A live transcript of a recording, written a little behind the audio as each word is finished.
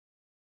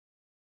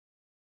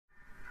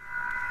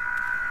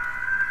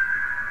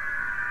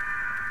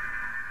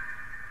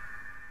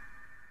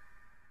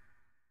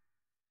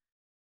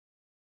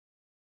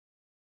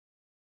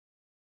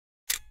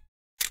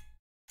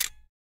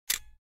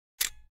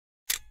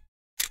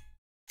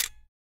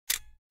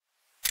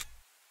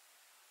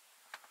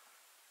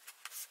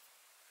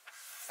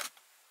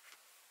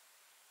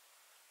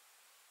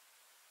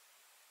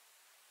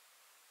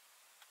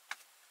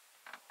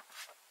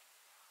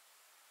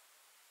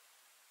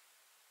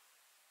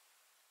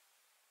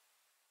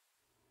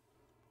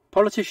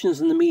Politicians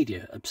and the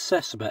media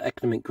obsess about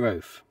economic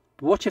growth,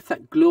 but what if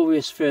that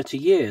glorious 30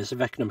 years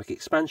of economic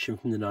expansion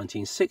from the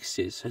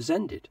 1960s has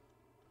ended?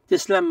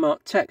 This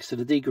landmark text of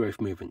the degrowth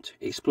movement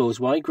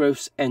explores why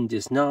growth's end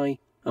is nigh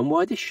and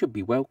why this should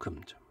be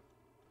welcomed.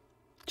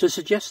 To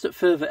suggest that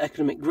further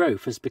economic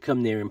growth has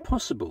become near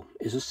impossible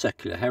is a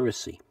secular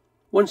heresy,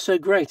 one so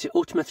great it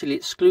automatically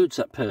excludes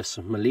that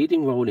person from a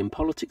leading role in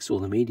politics or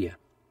the media.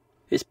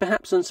 It's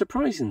perhaps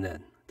unsurprising,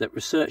 then, that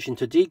research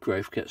into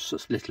degrowth gets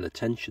such little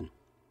attention.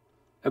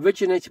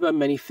 Originated by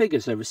many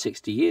figures over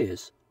 60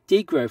 years,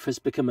 degrowth has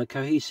become a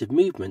cohesive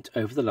movement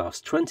over the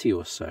last 20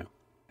 or so.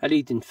 A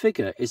leading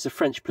figure is the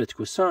French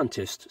political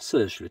scientist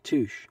Serge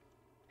Latouche.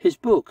 His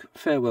book,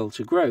 Farewell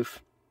to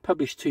Growth,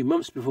 published 2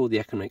 months before the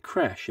economic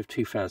crash of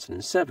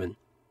 2007,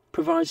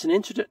 provides an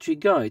introductory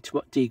guide to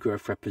what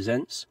degrowth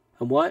represents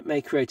and why it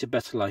may create a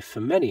better life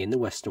for many in the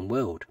Western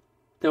world.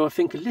 Though I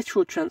think a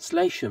literal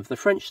translation of the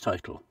French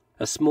title,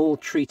 A Small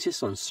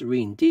Treatise on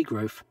Serene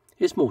Degrowth,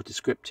 is more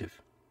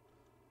descriptive.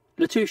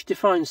 Latouche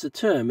defines the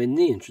term in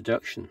the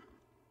introduction.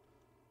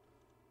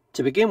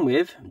 To begin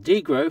with,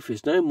 degrowth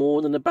is no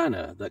more than a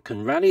banner that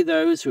can rally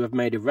those who have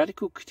made a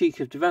radical critique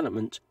of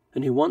development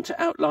and who want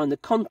to outline the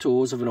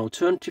contours of an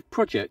alternative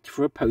project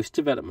for a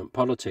post-development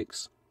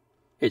politics.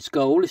 Its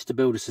goal is to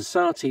build a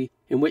society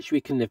in which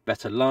we can live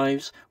better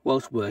lives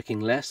whilst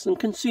working less and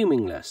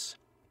consuming less.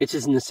 It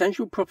is an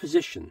essential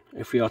proposition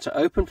if we are to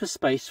open for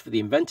space for the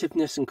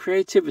inventiveness and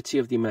creativity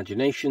of the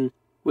imagination,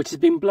 which has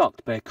been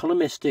blocked by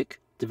economistic,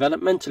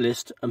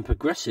 developmentalist and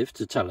progressive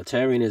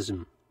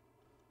totalitarianism.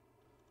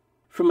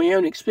 From my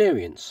own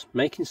experience,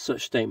 making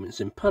such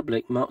statements in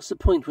public marks the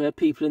point where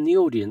people in the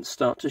audience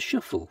start to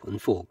shuffle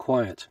and fall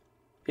quiet.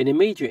 In a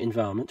media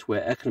environment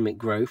where economic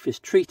growth is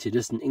treated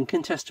as an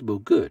incontestable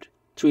good,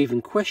 to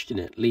even question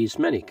it leaves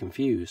many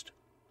confused.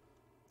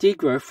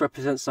 Degrowth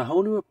represents a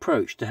whole new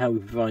approach to how we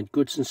provide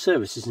goods and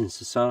services in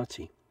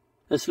society.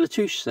 As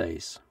Latouche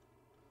says,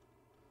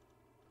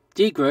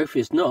 degrowth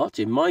is not,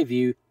 in my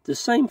view, the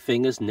same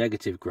thing as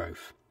negative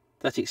growth.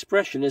 That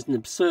expression is an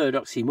absurd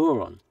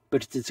oxymoron,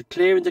 but it is a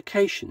clear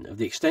indication of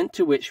the extent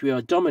to which we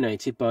are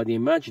dominated by the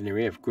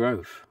imaginary of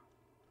growth.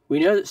 We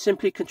know that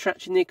simply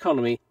contracting the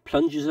economy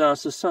plunges our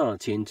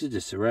society into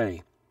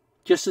disarray.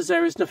 Just as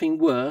there is nothing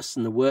worse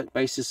than a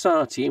work-based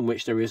society in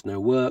which there is no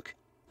work,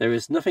 there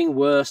is nothing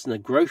worse than a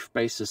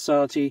growth-based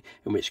society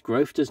in which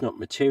growth does not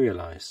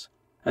materialize,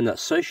 and that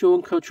social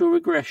and cultural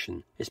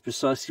regression is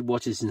precisely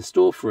what is in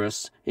store for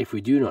us if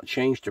we do not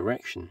change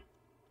direction.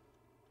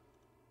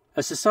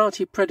 A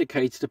society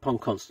predicated upon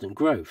constant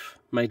growth,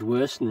 made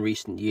worse in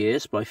recent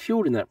years by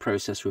fueling that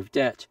process with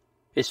debt,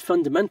 is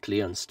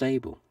fundamentally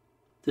unstable.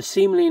 The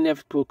seemingly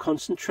inevitable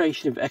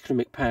concentration of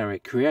economic power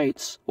it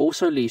creates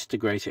also leads to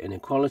greater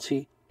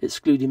inequality,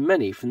 excluding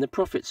many from the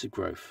profits of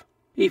growth,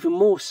 even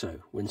more so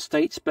when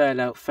states bail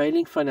out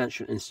failing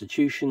financial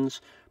institutions,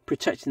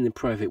 protecting the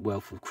private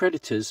wealth of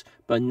creditors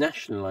by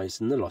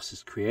nationalising the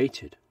losses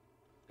created.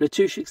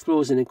 Latouche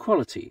explores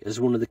inequality as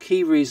one of the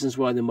key reasons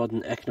why the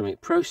modern economic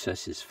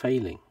process is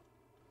failing.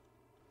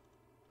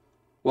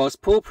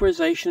 Whilst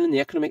pauperisation in the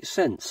economic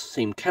sense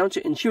seemed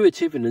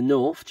counterintuitive in the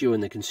North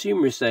during the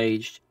consumerist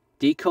age,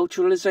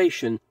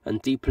 deculturalisation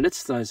and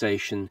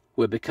depoliticisation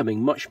were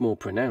becoming much more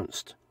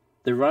pronounced.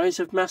 The rise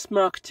of mass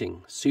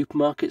marketing,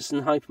 supermarkets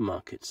and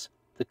hypermarkets,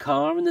 the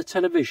car and the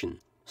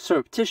television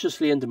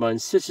surreptitiously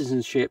undermined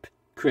citizenship,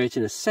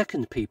 creating a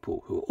second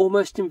people who were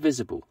almost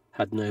invisible,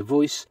 had no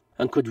voice,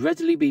 and could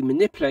readily be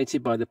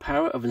manipulated by the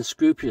power of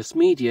unscrupulous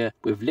media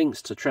with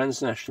links to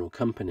transnational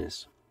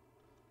companies.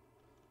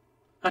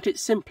 At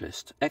its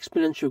simplest,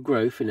 exponential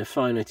growth in a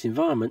finite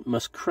environment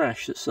must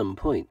crash at some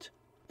point.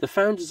 The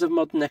founders of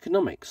modern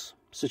economics,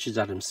 such as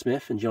Adam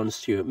Smith and John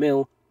Stuart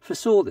Mill,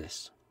 foresaw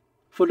this.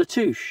 For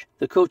Latouche,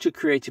 the culture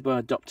created by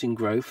adopting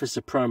growth as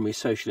the primary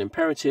social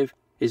imperative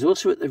is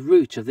also at the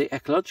root of the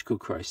ecological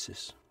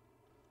crisis.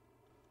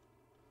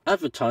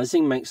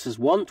 Advertising makes us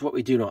want what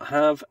we do not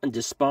have and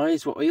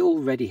despise what we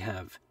already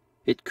have.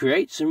 It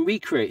creates and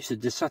recreates the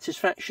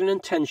dissatisfaction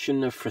and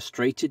tension of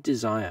frustrated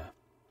desire.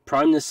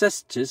 Prime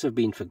necessities have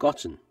been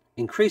forgotten.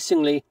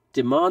 Increasingly,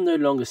 demand no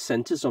longer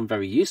centres on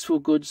very useful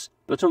goods,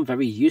 but on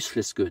very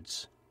useless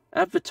goods.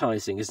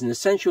 Advertising is an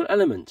essential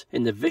element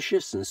in the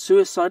vicious and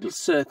suicidal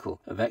circle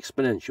of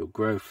exponential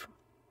growth.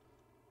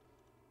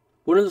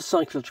 One of the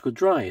psychological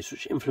drives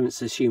which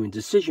influences human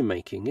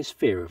decision-making is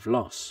fear of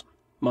loss.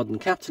 Modern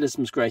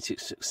capitalism's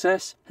greatest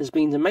success has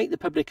been to make the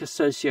public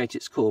associate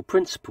its core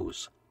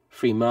principles,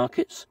 free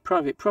markets,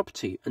 private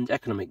property and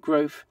economic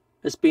growth,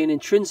 as being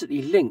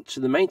intrinsically linked to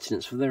the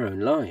maintenance of their own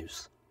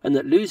lives, and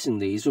that losing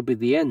these will be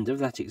the end of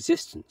that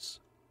existence.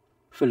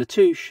 For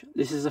Latouche,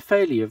 this is a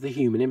failure of the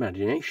human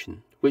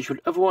imagination, which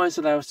would otherwise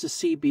allow us to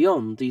see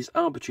beyond these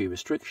arbitrary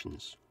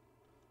restrictions.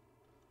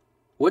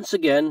 Once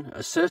again,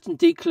 a certain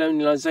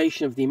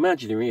decolonialisation of the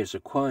imaginary is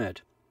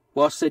required.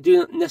 Whilst they do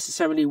not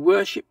necessarily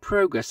worship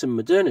progress and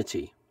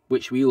modernity,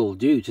 which we all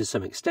do to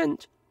some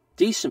extent,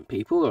 decent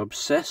people are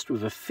obsessed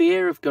with a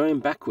fear of going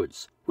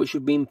backwards, which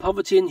would mean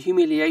poverty and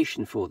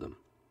humiliation for them.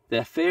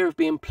 Their fear of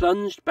being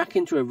plunged back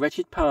into a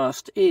wretched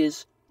past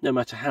is, no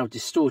matter how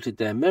distorted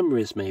their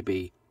memories may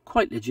be,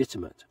 quite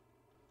legitimate.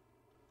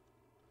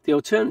 The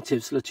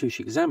alternatives Latouche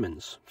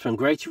examines, from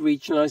greater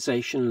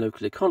regionalisation and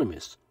local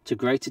economies, to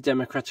greater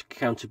democratic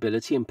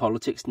accountability in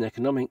politics and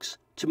economics,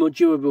 to more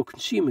durable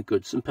consumer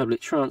goods and public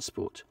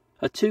transport,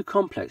 are too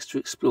complex to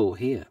explore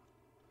here.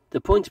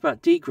 The point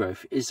about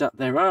degrowth is that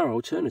there are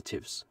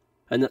alternatives,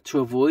 and that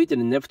to avoid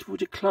an inevitable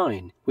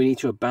decline, we need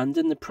to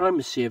abandon the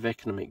primacy of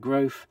economic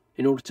growth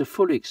in order to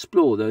fully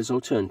explore those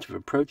alternative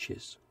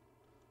approaches.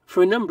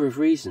 For a number of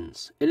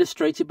reasons,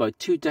 illustrated by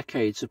 2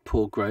 decades of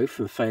poor growth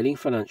and failing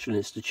financial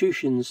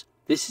institutions,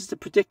 this is the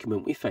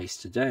predicament we face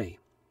today.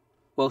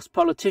 Whilst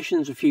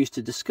politicians refuse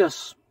to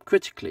discuss,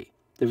 critically,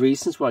 the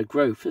reasons why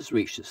growth has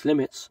reached its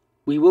limits,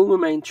 we will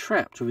remain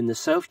trapped within the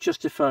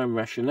self-justifying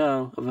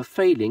rationale of a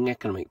failing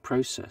economic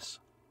process.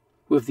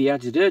 With the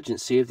added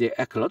urgency of the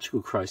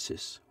ecological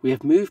crisis, we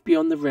have moved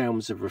beyond the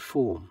realms of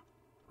reform.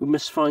 We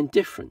must find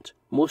different,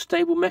 more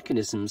stable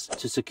mechanisms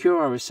to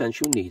secure our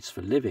essential needs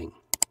for living.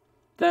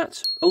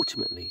 That,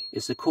 ultimately,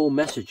 is the core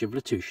message of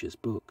Latouche's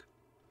book.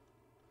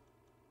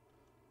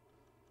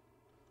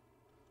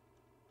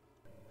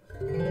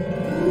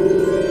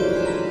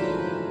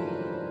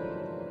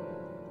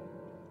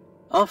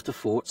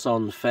 Afterthoughts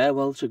on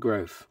Farewell to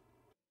Growth.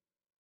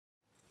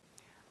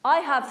 I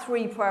have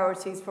 3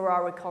 priorities for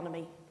our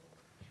economy: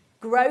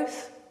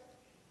 growth,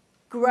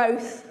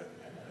 growth,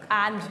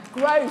 and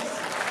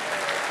growth.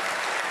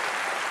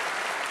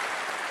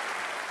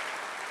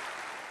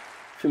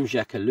 From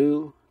Jacques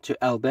Ellul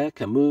to Albert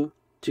Camus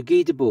to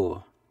Guy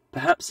Debord,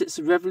 perhaps it's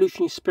the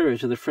revolutionary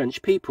spirit of the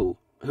French people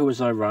who,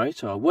 as I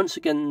write, are once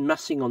again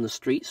massing on the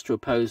streets to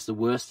oppose the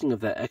worsening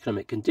of their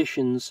economic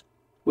conditions,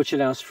 which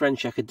allows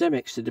French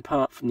academics to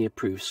depart from the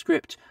approved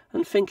script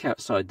and think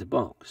outside the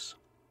box.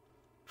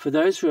 For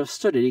those who have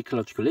studied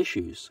ecological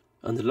issues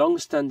and the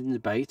long-standing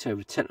debate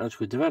over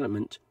technological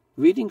development,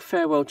 reading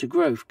Farewell to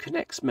Growth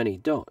connects many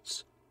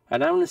dots,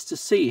 allowing us to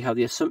see how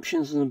the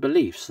assumptions and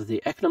beliefs of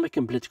the economic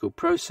and political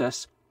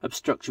process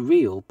obstruct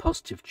real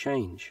positive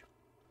change.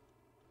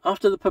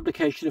 After the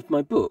publication of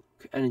my book,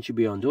 Energy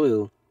Beyond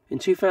Oil, in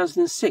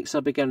 2006 I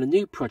began a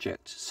new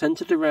project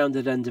centred around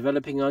the then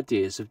developing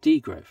ideas of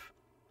degrowth.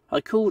 I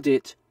called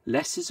it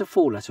Less is a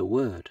 4-letter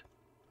word.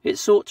 It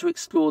sought to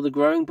explore the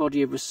growing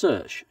body of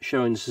research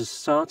showing that a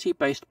society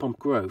based upon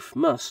growth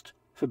must,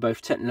 for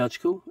both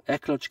technological,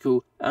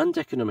 ecological and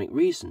economic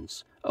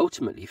reasons,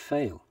 ultimately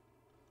fail.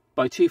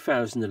 By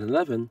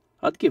 2011,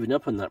 I'd given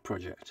up on that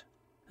project.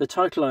 The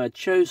title I had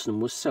chosen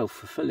was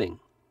self-fulfilling.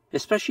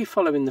 Especially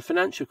following the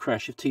financial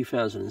crash of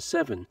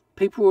 2007,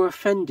 people were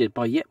offended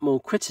by yet more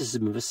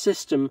criticism of a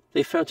system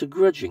they felt a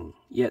grudging,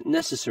 yet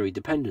necessary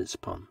dependence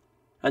upon.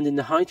 And in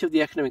the height of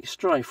the economic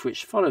strife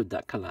which followed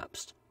that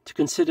collapse, to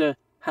consider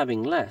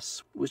having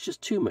less was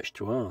just too much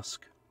to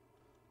ask.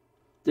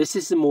 This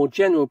is the more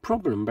general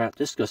problem about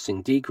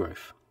discussing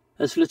degrowth.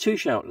 As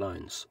Latouche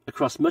outlines,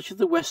 across much of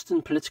the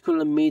Western political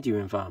and media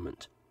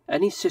environment,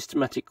 any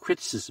systematic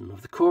criticism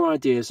of the core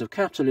ideas of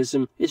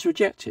capitalism is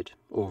rejected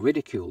or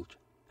ridiculed.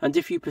 And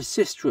if you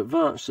persist to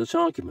advance such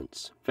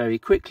arguments, very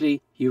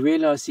quickly you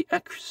realise the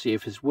accuracy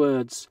of his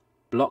words,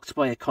 blocked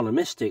by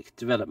economistic,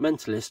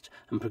 developmentalist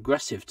and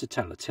progressive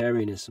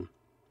totalitarianism.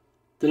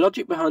 The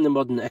logic behind the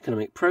modern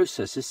economic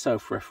process is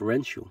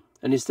self-referential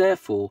and is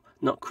therefore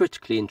not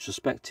critically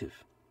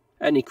introspective.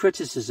 Any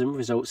criticism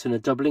results in a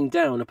doubling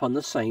down upon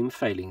the same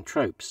failing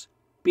tropes,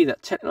 be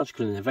that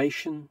technological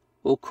innovation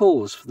or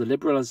calls for the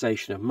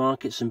liberalisation of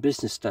markets and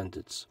business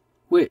standards,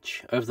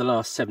 which, over the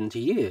last 70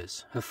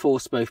 years, have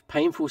forced both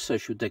painful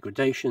social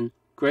degradation,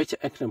 greater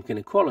economic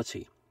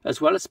inequality,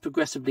 as well as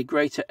progressively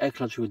greater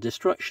ecological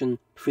destruction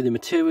through the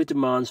material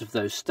demands of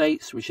those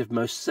states which have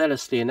most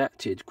zealously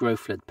enacted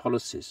growth-led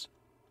policies.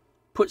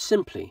 Put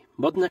simply,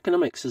 modern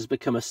economics has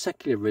become a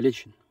secular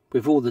religion,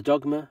 with all the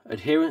dogma,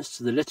 adherence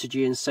to the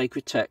liturgy and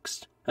sacred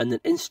text, and an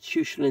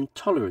institutional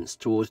intolerance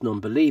towards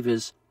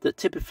non-believers that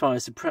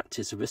typifies the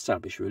practice of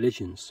established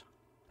religions.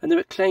 And though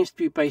it claims to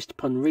be based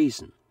upon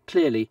reason,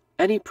 clearly,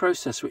 any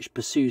process which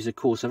pursues a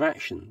course of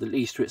action that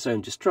leads to its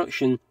own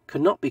destruction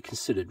cannot be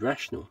considered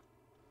rational.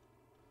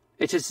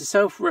 It is the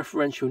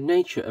self-referential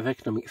nature of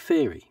economic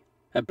theory,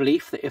 a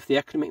belief that if the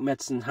economic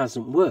medicine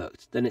hasn't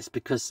worked, then it's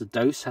because the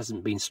dose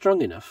hasn't been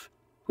strong enough,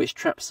 which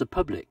traps the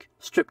public,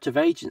 stripped of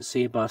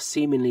agency by a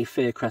seemingly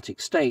theocratic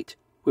state,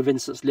 within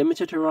such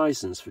limited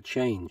horizons for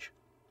change.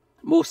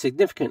 More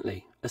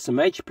significantly, as the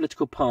major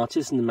political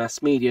parties and the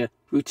mass media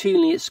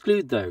routinely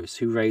exclude those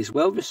who raise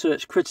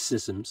well-researched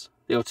criticisms,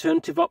 the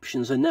alternative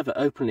options are never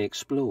openly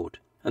explored,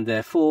 and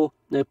therefore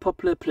no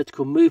popular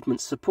political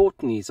movements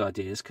supporting these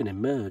ideas can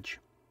emerge.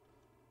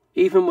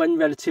 Even when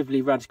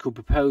relatively radical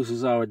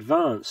proposals are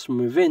advanced from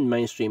within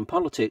mainstream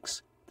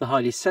politics, the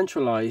highly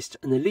centralised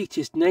and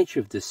elitist nature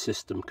of this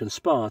system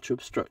conspire to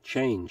obstruct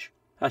change,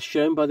 as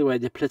shown by the way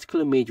the political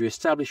and media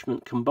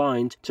establishment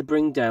combined to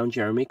bring down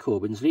Jeremy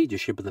Corbyn's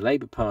leadership of the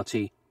Labour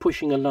Party,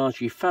 pushing a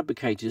largely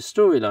fabricated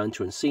storyline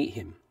to unseat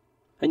him.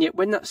 And yet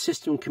when that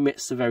system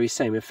commits the very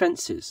same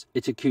offences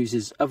it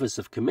accuses others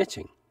of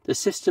committing, The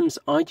system's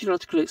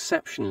ideological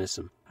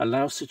exceptionalism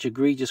allows such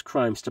egregious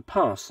crimes to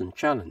pass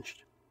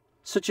unchallenged,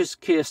 such as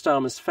Keir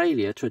Starmer's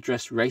failure to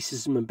address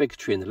racism and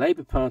bigotry in the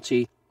Labour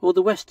Party, or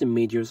the Western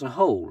media as a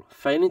whole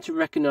failing to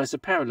recognise the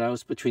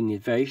parallels between the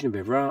invasion of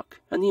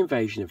Iraq and the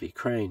invasion of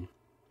Ukraine.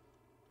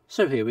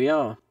 So here we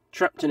are,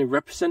 trapped in a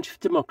representative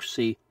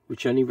democracy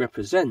which only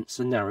represents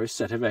a narrow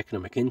set of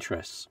economic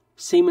interests,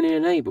 seemingly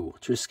unable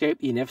to escape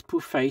the inevitable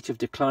fate of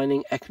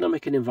declining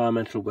economic and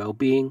environmental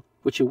well-being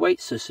which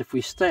awaits us if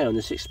we stay on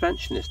this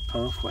expansionist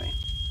pathway.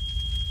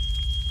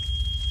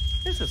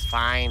 This is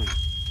fine.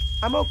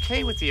 I'm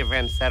okay with the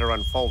events that are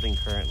unfolding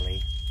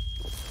currently.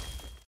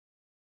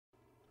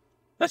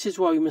 That is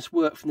why we must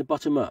work from the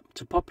bottom up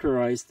to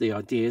popularise the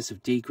ideas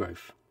of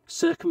degrowth,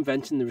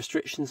 circumventing the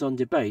restrictions on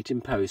debate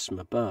imposed from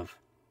above.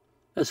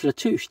 As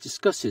Latouche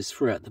discusses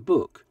throughout the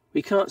book,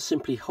 we can't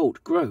simply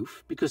halt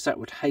growth because that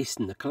would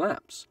hasten the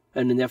collapse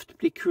and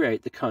inevitably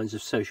create the kinds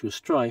of social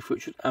strife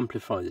which would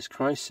amplify this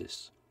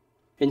crisis.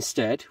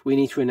 Instead, we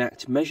need to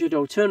enact measured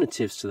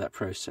alternatives to that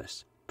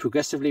process,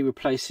 progressively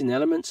replacing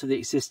elements of the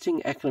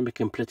existing economic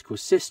and political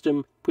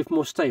system with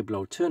more stable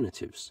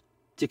alternatives,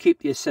 to keep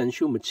the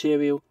essential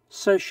material,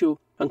 social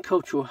and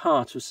cultural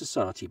heart of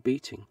society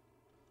beating.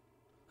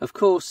 Of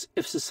course,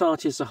 if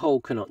society as a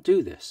whole cannot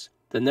do this,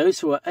 then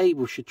those who are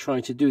able should try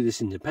to do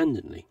this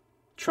independently,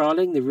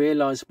 trialling the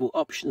realisable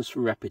options for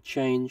rapid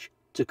change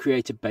to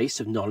create a base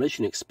of knowledge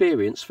and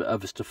experience for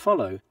others to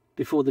follow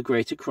before the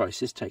greater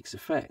crisis takes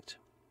effect.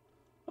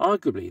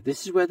 Arguably,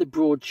 this is where the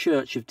broad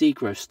church of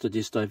degrowth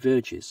studies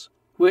diverges,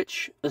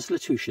 which, as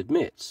Latouche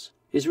admits,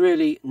 is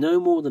really no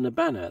more than a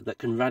banner that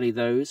can rally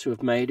those who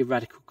have made a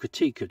radical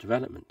critique of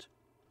development.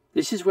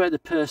 This is where the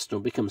personal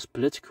becomes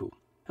political,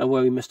 and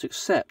where we must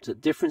accept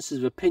that differences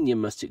of opinion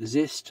must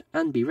exist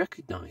and be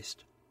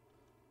recognised.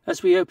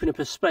 As we open up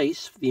a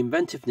space for the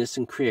inventiveness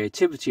and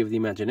creativity of the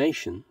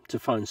imagination to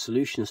find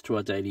solutions to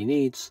our daily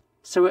needs,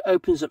 so it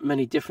opens up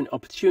many different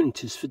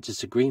opportunities for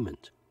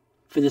disagreement.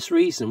 For this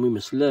reason we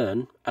must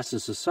learn, as a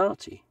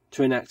society,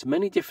 to enact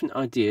many different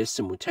ideas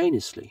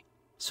simultaneously,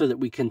 so that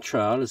we can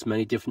trial as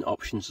many different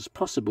options as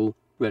possible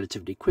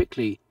relatively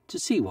quickly to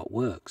see what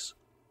works.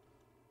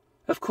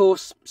 Of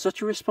course,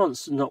 such a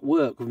response does not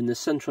work within the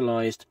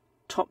centralised,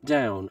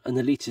 top-down and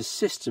elitist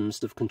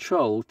systems of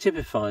control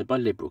typified by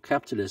liberal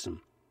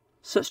capitalism.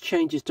 Such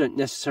changes don't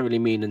necessarily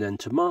mean an end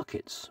to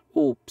markets,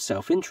 or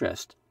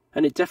self-interest,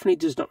 and it definitely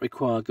does not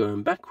require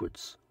going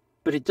backwards.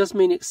 But it does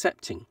mean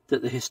accepting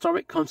that the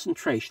historic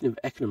concentration of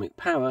economic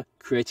power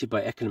created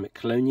by economic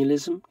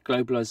colonialism,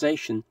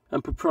 globalisation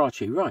and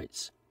proprietary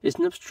rights is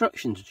an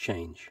obstruction to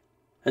change,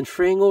 and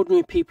freeing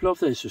ordinary people of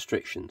those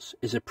restrictions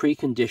is a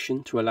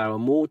precondition to allow a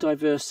more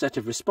diverse set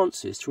of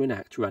responses to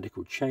enact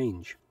radical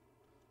change.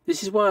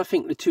 This is why I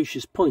think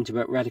Latouche's point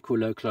about radical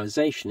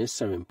localisation is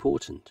so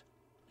important.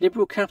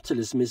 Liberal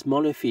capitalism is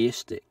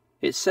monotheistic.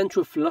 Its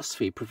central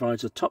philosophy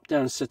provides a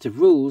top-down set of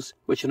rules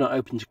which are not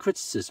open to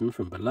criticism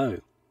from below.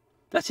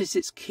 That is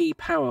its key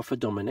power for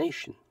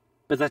domination,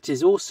 but that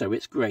is also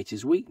its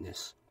greatest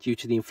weakness, due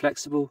to the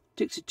inflexible,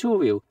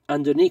 dictatorial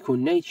and unequal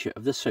nature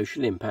of the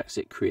social impacts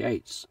it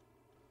creates.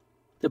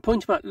 The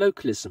point about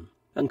localism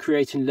and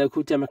creating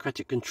local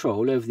democratic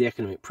control over the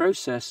economic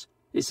process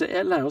is that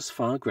it allows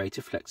far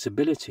greater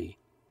flexibility,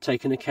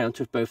 taking account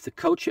of both the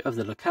culture of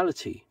the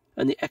locality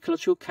and the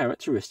ecological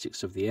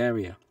characteristics of the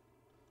area.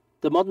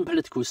 The modern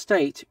political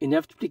state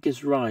inevitably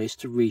gives rise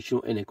to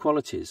regional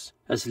inequalities,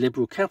 as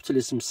liberal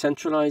capitalism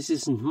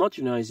centralises and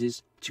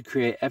homogenises to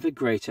create ever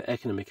greater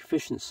economic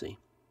efficiency.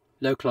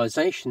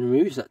 Localisation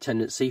removes that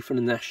tendency from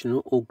the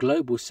national or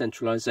global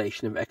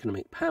centralisation of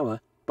economic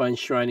power by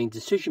enshrining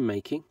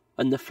decision-making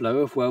and the flow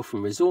of wealth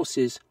and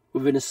resources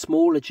within as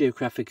small a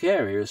geographic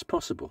area as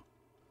possible.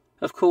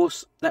 Of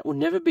course, that will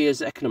never be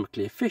as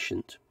economically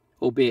efficient,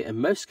 albeit in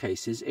most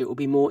cases it will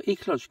be more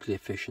ecologically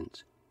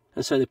efficient.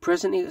 And so the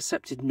presently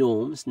accepted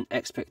norms and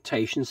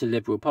expectations of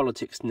liberal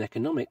politics and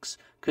economics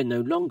can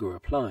no longer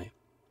apply.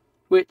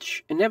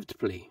 Which,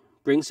 inevitably,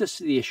 brings us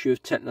to the issue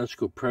of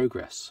technological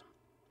progress.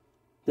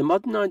 The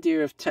modern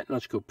idea of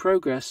technological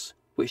progress,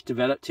 which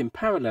developed in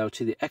parallel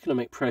to the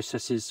economic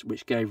processes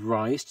which gave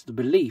rise to the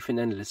belief in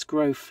endless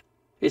growth,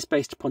 is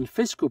based upon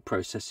physical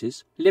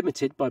processes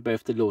limited by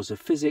both the laws of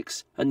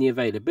physics and the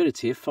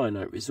availability of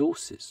finite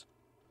resources.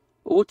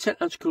 All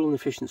technological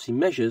efficiency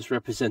measures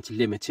represent a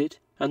limited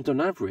and,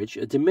 on average,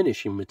 a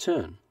diminishing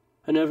return,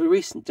 and over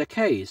recent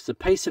decades the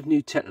pace of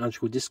new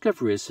technological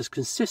discoveries has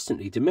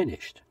consistently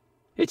diminished.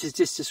 It is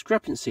this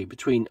discrepancy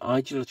between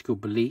ideological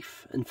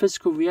belief and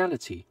physical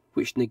reality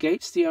which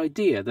negates the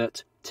idea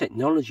that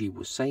technology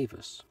will save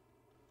us.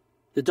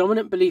 The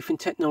dominant belief in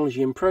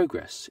technology and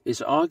progress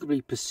is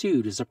arguably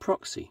pursued as a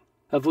proxy,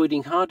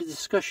 avoiding harder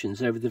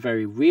discussions over the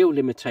very real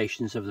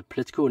limitations of the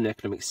political and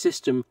economic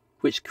system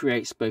which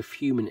creates both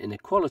human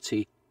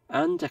inequality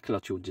and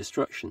ecological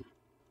destruction.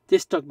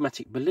 This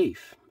dogmatic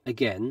belief,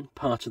 again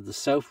part of the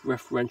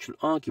self-referential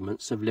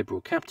arguments of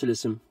liberal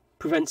capitalism,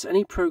 prevents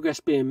any progress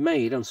being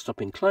made on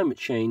stopping climate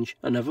change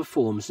and other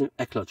forms of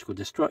ecological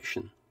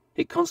destruction,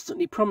 It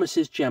constantly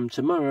promises jam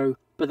tomorrow,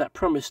 but that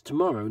promised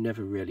tomorrow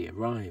never really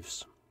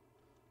arrives.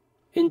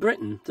 In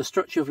Britain, the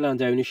structure of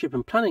land ownership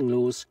and planning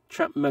laws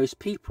trap most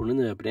people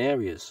in urban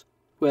areas,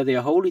 where they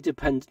are wholly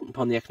dependent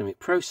upon the economic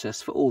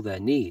process for all their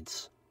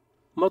needs.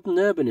 Modern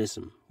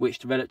urbanism, which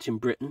developed in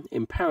Britain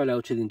in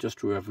parallel to the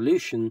Industrial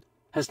Revolution,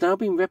 has now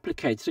been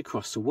replicated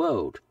across the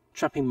world,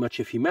 trapping much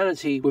of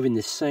humanity within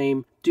this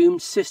same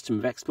doomed system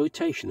of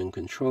exploitation and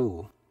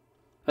control.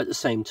 At the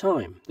same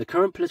time, the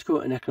current political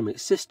and economic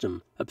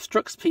system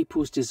obstructs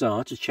people's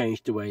desire to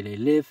change the way they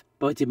live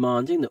by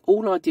demanding that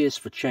all ideas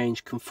for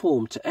change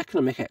conform to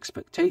economic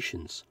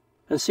expectations,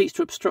 and seeks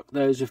to obstruct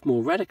those with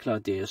more radical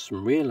ideas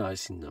from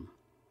realising them.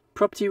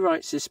 Property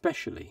rights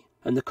especially,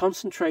 and the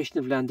concentration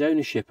of land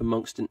ownership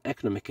amongst an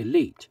economic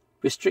elite,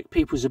 restrict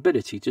people's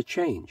ability to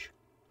change.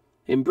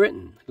 In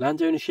Britain,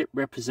 land ownership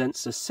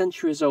represents a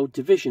centuries-old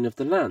division of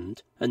the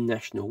land and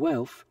national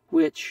wealth,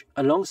 which,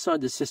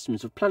 alongside the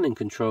systems of planning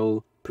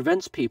control,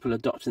 prevents people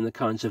adopting the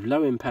kinds of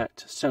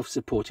low-impact,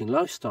 self-supporting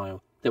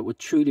lifestyle that would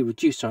truly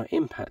reduce our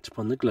impact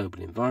upon the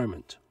global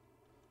environment.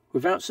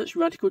 Without such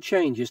radical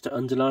changes to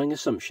underlying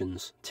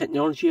assumptions,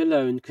 technology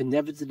alone can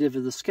never deliver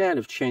the scale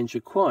of change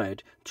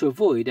required to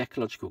avoid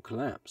ecological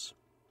collapse.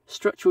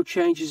 Structural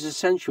change is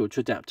essential to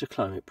adapt to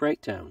climate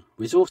breakdown,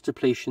 resource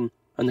depletion,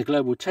 and the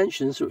global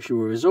tensions which will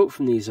result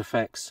from these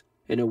effects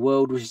in a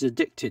world which is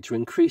addicted to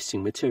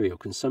increasing material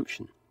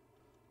consumption.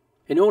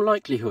 In all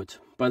likelihood,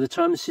 by the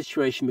time the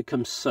situation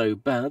becomes so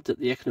bad that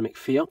the economic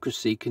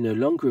theocracy can no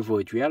longer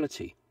avoid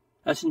reality,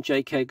 as in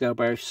J.K.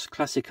 Galbraith's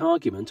classic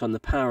argument on the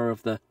power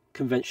of the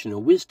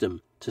conventional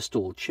wisdom to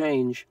stall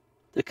change,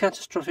 the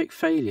catastrophic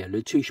failure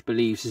Latouche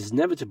believes is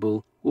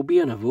inevitable will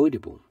be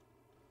unavoidable.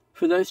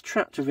 For those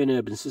trapped within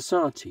urban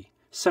society,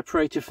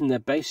 separated from their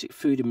basic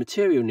food and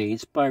material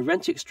needs by a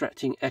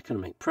rent-extracting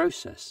economic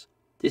process,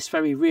 this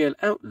very real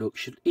outlook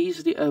should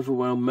easily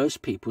overwhelm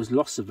most people's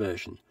loss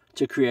aversion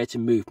to create a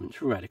movement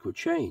for radical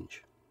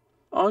change.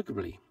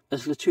 Arguably,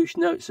 as Latouche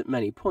notes at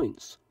many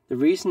points, the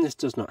reason this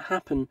does not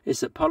happen is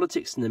that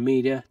politics and the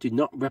media do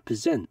not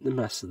represent the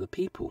mass of the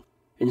people.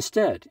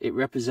 Instead, it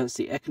represents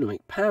the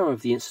economic power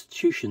of the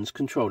institutions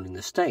controlling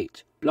the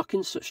state,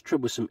 blocking such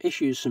troublesome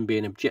issues from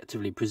being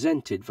objectively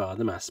presented via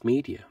the mass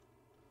media.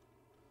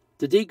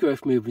 The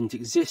degrowth movement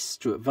exists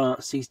to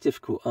advance these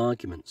difficult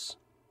arguments,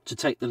 to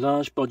take the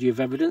large body of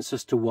evidence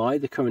as to why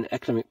the current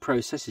economic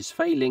process is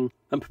failing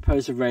and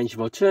propose a range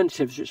of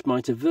alternatives which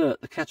might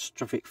avert the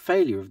catastrophic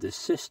failure of this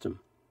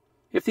system.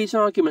 If these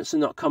arguments are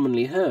not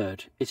commonly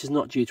heard, it is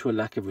not due to a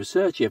lack of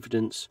research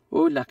evidence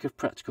or a lack of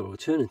practical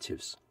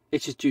alternatives.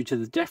 It is due to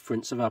the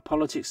deference of our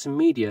politics and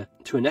media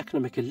to an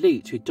economic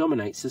elite who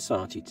dominate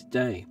society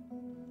today.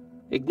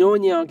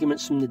 Ignoring the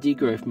arguments from the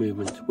degrowth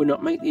movement will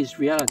not make these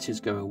realities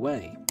go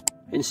away.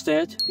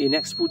 Instead, the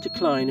inexorable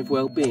decline of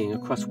well-being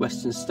across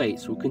Western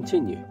states will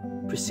continue,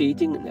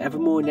 preceding an ever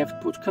more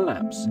inevitable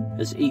collapse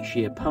as each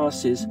year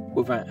passes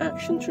without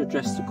action to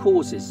address the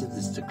causes of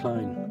this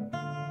decline.